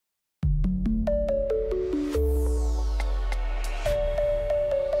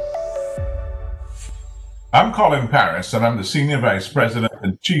I'm Colin Parris, and I'm the Senior Vice President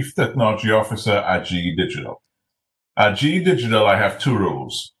and Chief Technology Officer at GE Digital. At GE Digital, I have two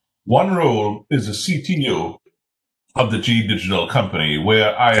roles. One role is the CTO of the GE Digital company,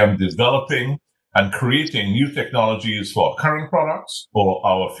 where I am developing and creating new technologies for current products or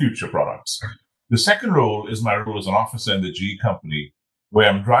our future products. The second role is my role as an officer in the GE company, where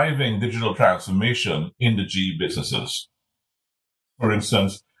I'm driving digital transformation in the GE businesses. For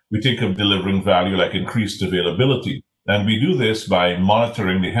instance, we think of delivering value like increased availability, and we do this by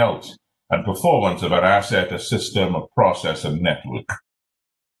monitoring the health and performance of an asset, a system, a process, and network.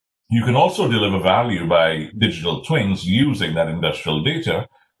 You can also deliver value by digital twins using that industrial data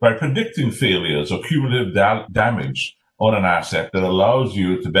by predicting failures or cumulative damage on an asset that allows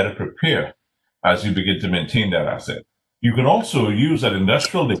you to better prepare as you begin to maintain that asset. You can also use that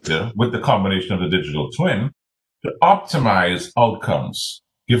industrial data with the combination of the digital twin to optimize outcomes,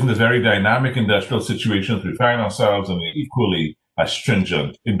 given the very dynamic industrial situations we find ourselves in equally as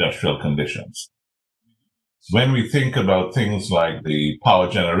stringent industrial conditions. When we think about things like the power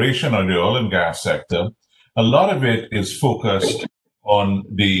generation or the oil and gas sector, a lot of it is focused on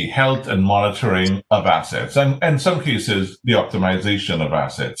the health and monitoring of assets, and in some cases, the optimization of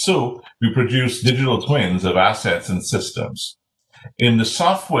assets. So we produce digital twins of assets and systems. In the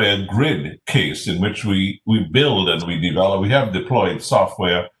software grid case, in which we build and we develop, we have deployed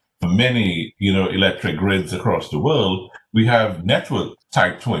software for many, electric grids across the world. We have network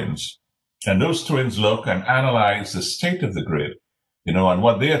type twins, and those twins look and analyze the state of the grid, and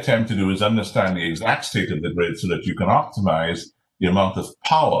what they attempt to do is understand the exact state of the grid so that you can optimize the amount of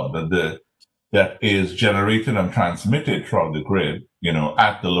power that is generated and transmitted throughout the grid,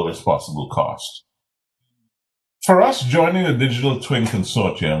 at the lowest possible cost. For us, joining the Digital Twin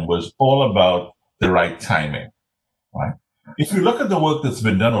Consortium was all about the right timing, right? If you look at the work that's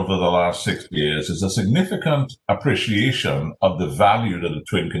been done over the last 6 years, there's a significant appreciation of the value that a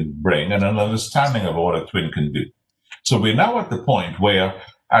twin can bring and an understanding of what a twin can do. So we're now at the point where,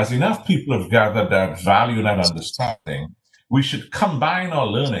 as enough people have gathered that value and that understanding, we should combine our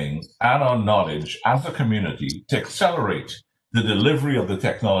learning and our knowledge as a community to accelerate the delivery of the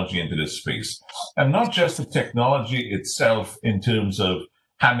technology into this space. And not just the technology itself in terms of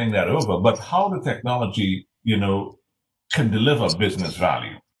handing that over, but how the technology, can deliver business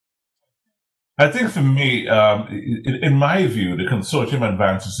value. I think for me, in my view, the consortium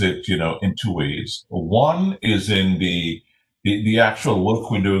advances it, in two ways. One is in the actual work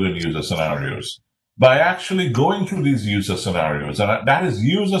we do in user scenarios. By actually going through these user scenarios, and that is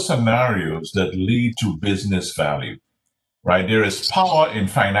user scenarios that lead to business value. Right? There is power in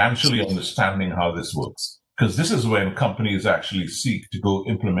financially understanding how this works, because this is when companies actually seek to go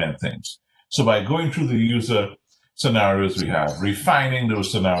implement things. So by going through the user scenarios we have, refining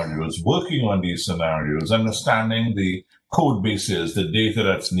those scenarios, working on these scenarios, understanding the code bases, the data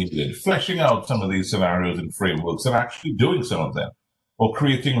that's needed, fleshing out some of these scenarios and frameworks and actually doing some of them, or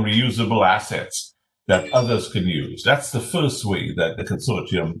creating reusable assets that others can use. That's the first way that the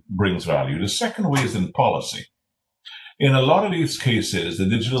consortium brings value. The second way is in policy. In a lot of these cases, the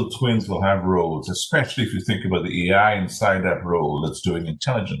digital twins will have roles, especially if you think about the AI inside that role that's doing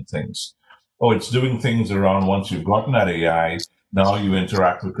intelligent things. Or it's doing things around once you've gotten that AI, now you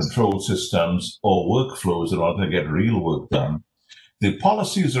interact with control systems or workflows in order to get real work done. The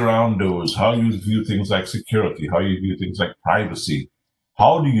policies around those, how you view things like security, how you view things like privacy,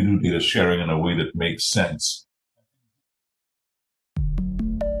 how do you do data sharing in a way that makes sense